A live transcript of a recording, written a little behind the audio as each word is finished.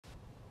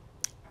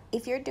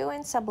If you're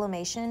doing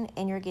sublimation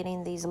and you're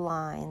getting these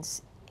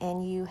lines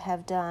and you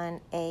have done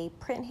a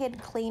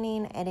printhead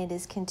cleaning and it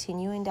is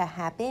continuing to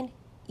happen,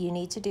 you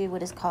need to do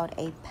what is called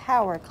a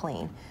power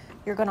clean.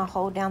 You're going to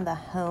hold down the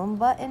home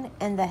button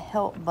and the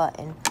help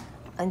button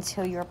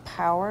until your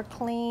power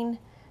clean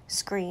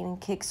screen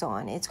kicks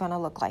on. It's going to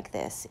look like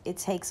this. It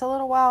takes a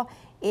little while.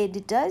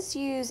 It does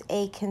use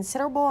a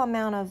considerable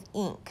amount of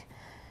ink.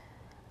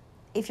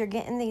 If you're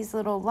getting these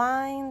little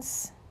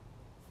lines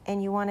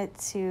and you want it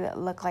to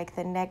look like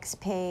the next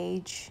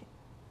page,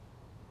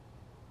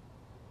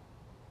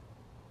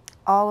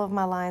 all of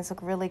my lines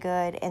look really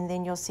good, and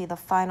then you'll see the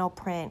final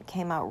print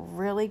came out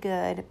really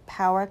good.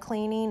 Power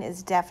cleaning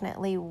is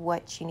definitely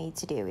what you need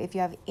to do. If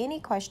you have any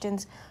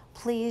questions,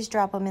 please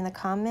drop them in the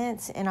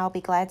comments and I'll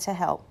be glad to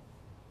help.